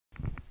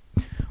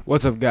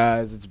What's up,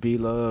 guys? It's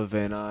B-Love,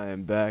 and I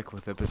am back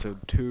with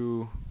episode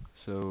 2.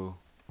 So,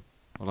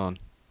 hold on.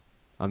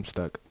 I'm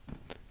stuck.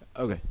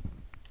 Okay.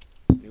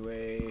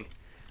 Anyway,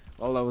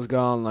 while I was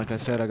gone, like I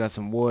said, I got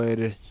some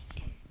wood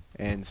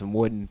and some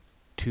wooden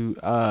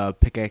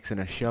pickaxe and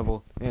a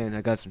shovel, and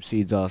I got some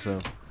seeds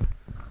also.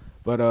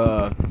 But,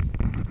 let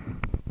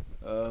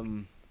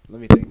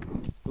me think.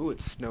 Ooh,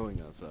 it's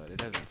snowing outside.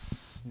 It hasn't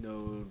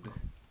snowed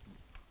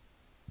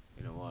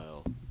in a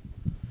while.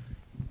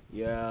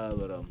 Yeah,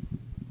 but,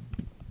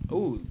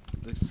 ooh,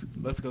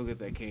 let's go get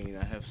that cane.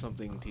 I have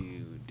something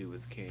to do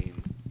with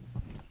cane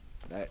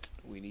that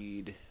we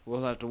need.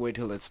 We'll have to wait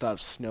till it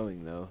stops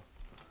snowing, though.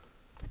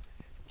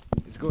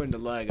 It's going to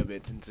lag a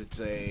bit since it's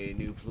a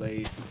new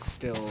place. It's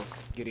still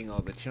getting all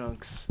the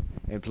chunks,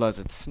 and plus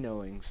it's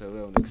snowing, so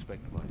don't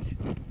expect much.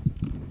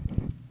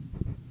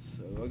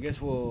 So I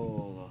guess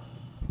we'll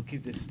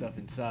keep this stuff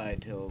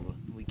inside till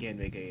we can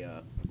make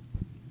a.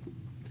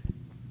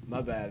 My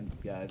bad,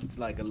 guys. It's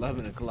like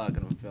 11 o'clock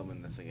and I'm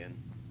filming this again.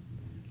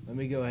 Let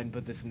me go ahead and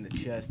put this in the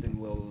chest, and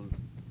we'll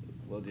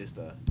just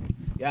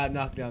yeah, I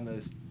knocked down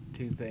those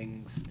two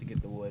things to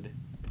get the wood.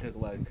 It took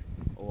like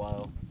a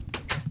while.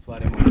 That's why I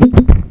didn't want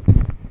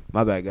to.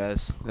 My bad,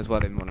 guys. That's why I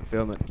didn't want to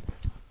film it.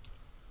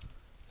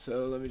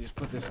 So let me just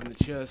put this in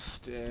the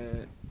chest,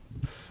 and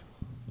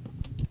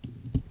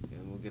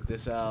we'll get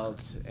this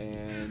out.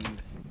 And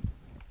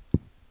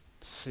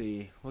let's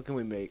see, what can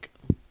we make?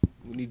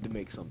 We need to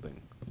make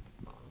something.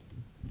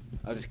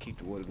 I'll just keep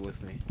the wood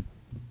with me.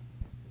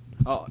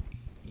 Oh.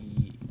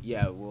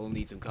 Yeah, we'll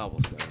need some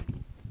cobblestone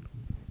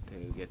to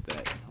get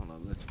that. Hold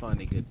on, let's find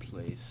a good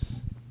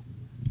place.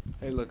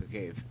 Hey, look, a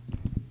cave.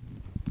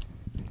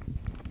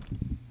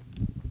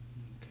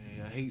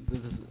 Okay, I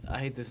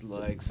hate this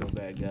lag so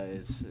bad,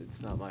 guys.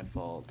 It's not my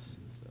fault.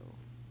 So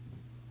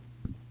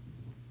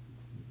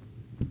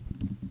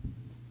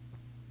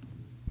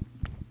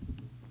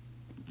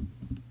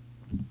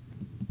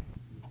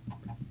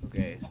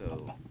okay,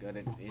 so got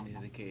it into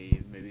the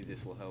cave. Maybe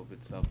this will help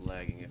it stop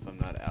lagging if I'm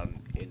not out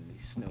in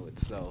the snow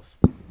itself.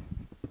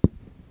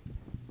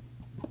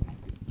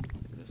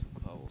 There's some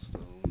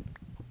cobblestone.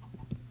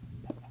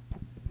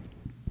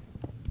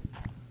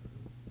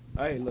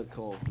 Alright, look,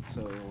 coal.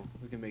 So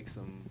we can make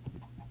some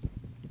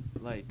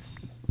lights.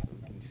 So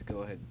we can just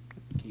go ahead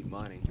and keep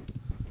mining.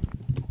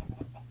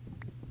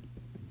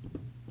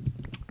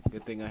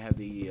 Good thing I have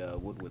the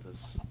wood with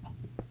us.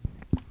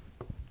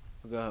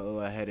 We'll go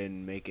ahead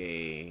and make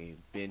a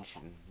bench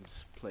in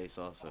this place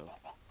also.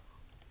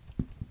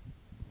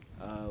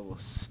 We'll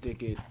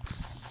stick it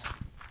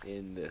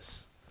in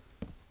this.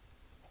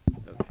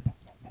 Okay.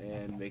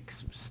 And make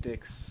some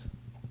sticks.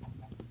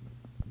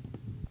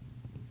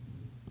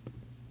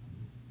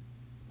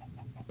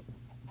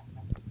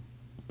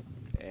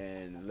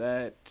 And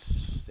that.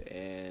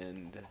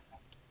 And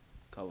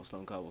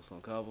cobblestone,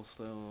 cobblestone,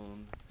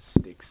 cobblestone.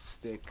 Stick.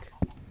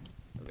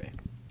 Okay.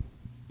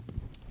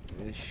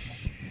 This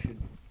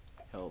should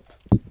help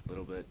a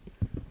little bit.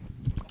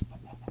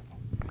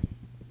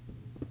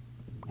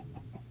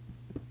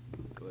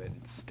 Go ahead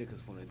and stick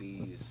us one of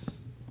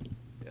these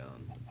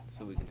down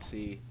so we can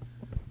see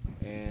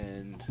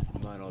and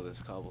mine all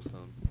this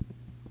cobblestone.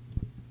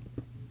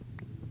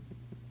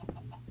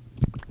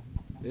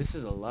 This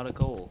is a lot of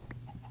coal,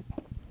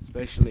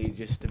 especially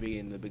just to be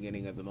in the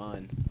beginning of the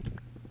mine.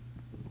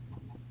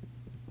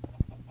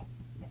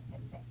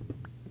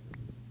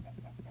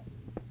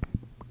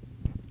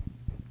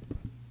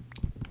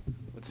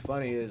 What's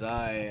funny is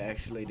I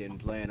actually didn't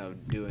plan on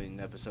doing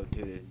episode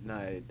 2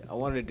 tonight. I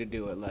wanted to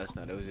do it last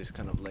night. It was just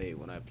kind of late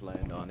when I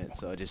planned on it,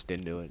 so I just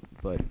didn't do it.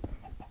 But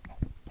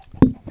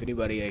if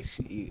anybody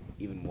actually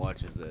even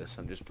watches this,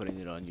 I'm just putting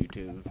it on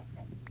YouTube.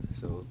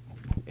 So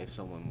if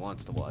someone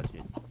wants to watch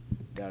it,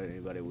 doubt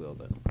anybody will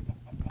though.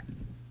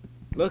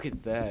 Look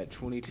at that,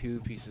 22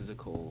 pieces of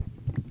coal.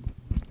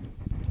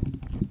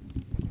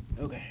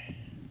 Okay,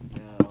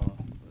 now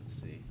let's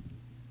see.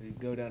 We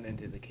go down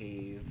into the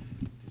cave.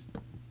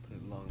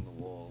 Along the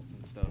walls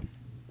and stuff.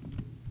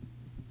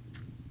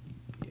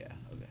 Yeah,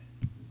 okay.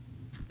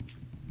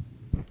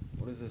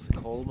 What is this, a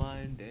coal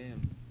mine?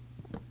 Damn.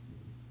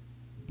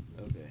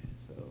 Okay,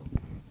 so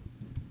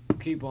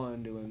keep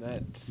on doing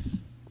that.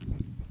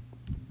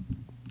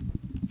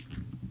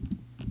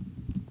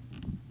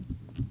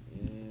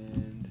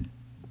 And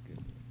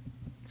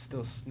it's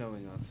still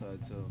snowing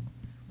outside, so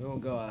we won't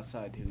go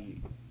outside till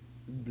we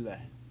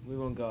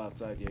won't go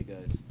outside yet,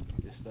 guys.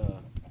 Just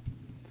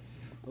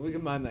well, we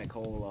can mine that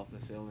coal off the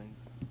ceiling,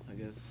 I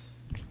guess.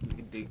 We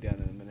can dig down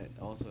in a minute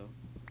also.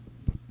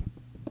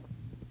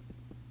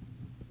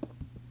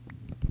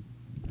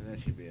 And that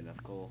should be enough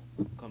coal.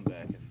 We'll come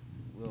back if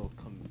we'll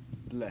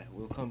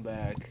come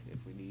back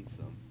if we need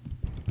some.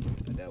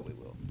 I doubt we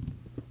will.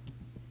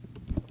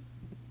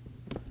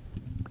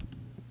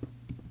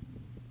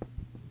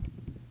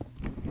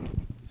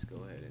 Just go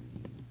ahead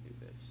and do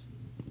this.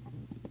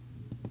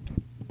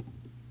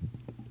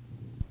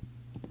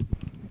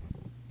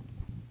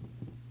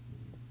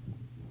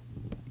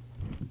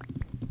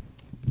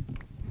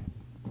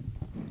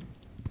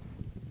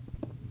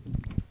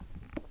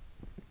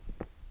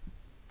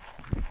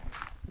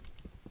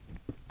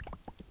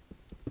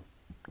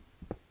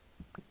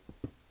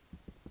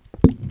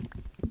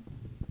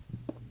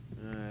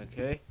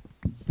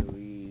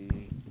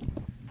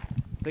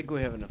 I think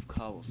we have enough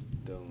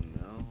cobblestone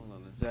now. Hold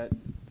on,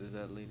 does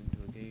that lead into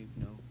a cave?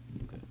 No?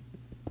 Okay.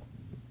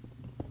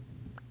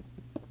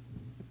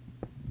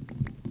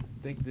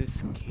 I think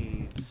this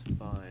cave's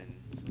fine,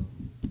 so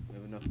we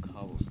have enough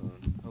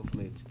cobblestone.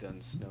 Hopefully it's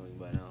done snowing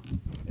by now.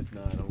 If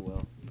not, oh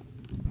well.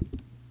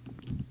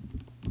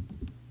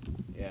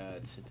 Yeah,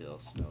 it's still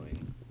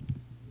snowing.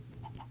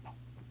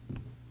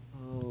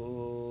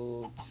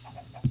 Oh,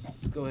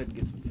 let's go ahead and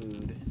get some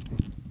food.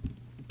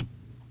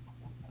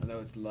 I know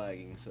it's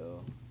lagging,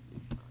 so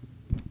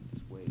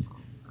just wait.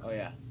 Oh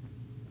yeah,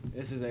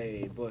 this is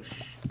a bush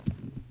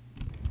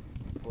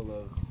full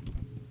of,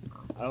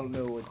 I don't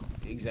know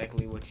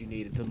exactly what you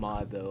need. It's a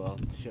mod though. I'll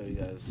show you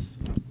guys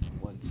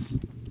once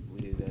we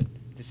do that.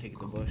 Just take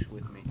the bush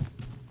with me.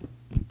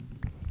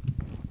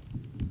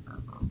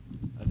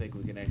 I think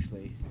we can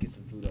actually get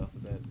some food off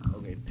of that.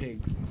 Okay,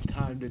 pigs, it's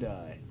time to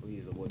die. We'll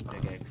use a wood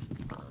pickaxe.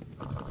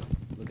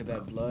 Look at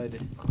that blood.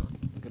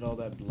 Look at all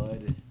that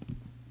blood.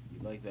 You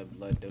like that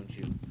blood, don't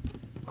you?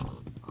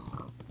 I'll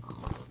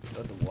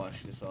have to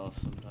wash this off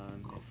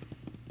sometime.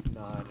 If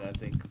not, I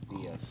think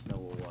the snow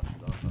will wash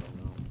it off. I don't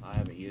know. I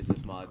haven't used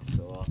this mod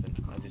so often.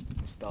 I just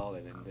install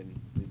it and then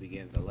we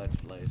begin the let's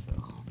play, so.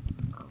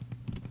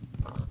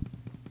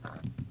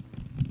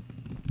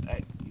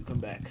 Hey, you come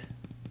back.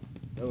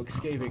 No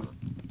escaping.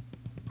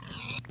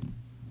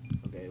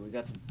 Okay, we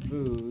got some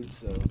food,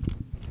 so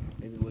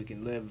maybe we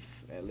can live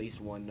at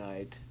least one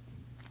night.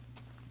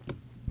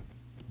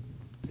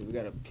 So we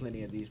got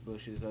plenty of these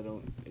bushes. I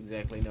don't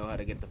exactly know how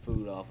to get the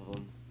food off of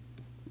them,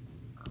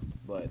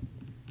 but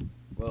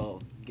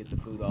we'll get the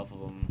food off of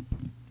them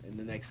in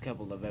the next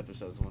couple of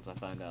episodes once I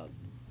find out.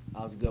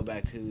 I'll have to go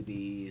back to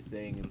the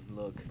thing and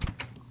look.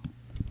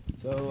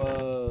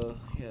 So,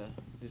 yeah,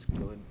 just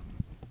go ahead.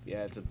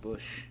 Yeah, it's a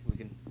bush. We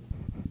can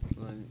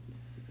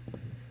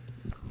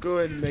go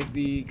ahead and make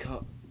the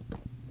go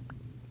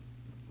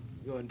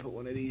ahead and put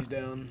one of these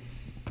down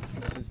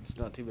since it's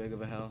not too big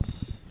of a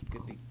house.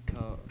 Get the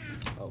oh,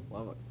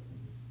 why am I?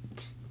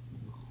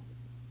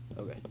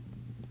 Okay.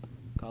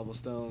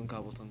 Cobblestone,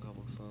 cobblestone,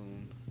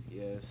 cobblestone.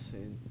 Yes,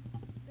 and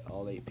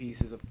all 8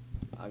 pieces of.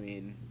 I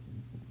mean,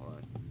 hold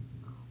on.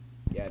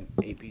 Yeah,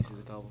 8 pieces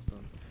of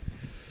cobblestone.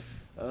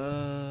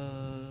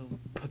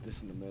 Put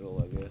this in the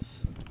middle, I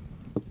guess.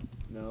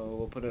 No,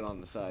 we'll put it on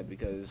the side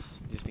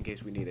because just in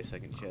case we need a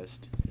second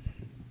chest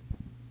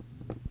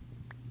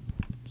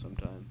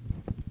sometime.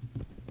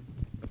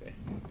 Okay.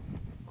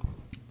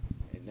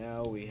 And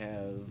now we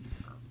have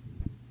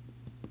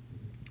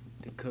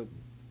to cook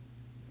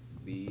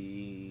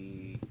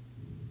the.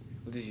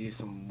 We'll just use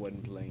some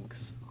wooden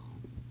planks.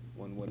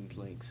 One wooden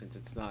plank since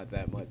it's not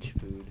that much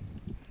food.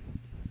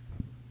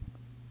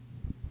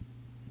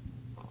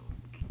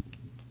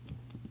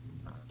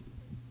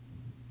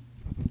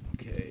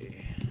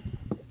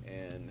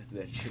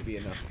 That should be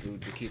enough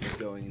food to keep us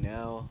going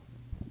now.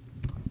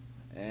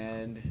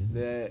 And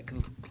that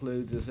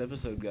concludes this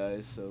episode,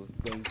 guys, so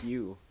thank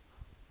you.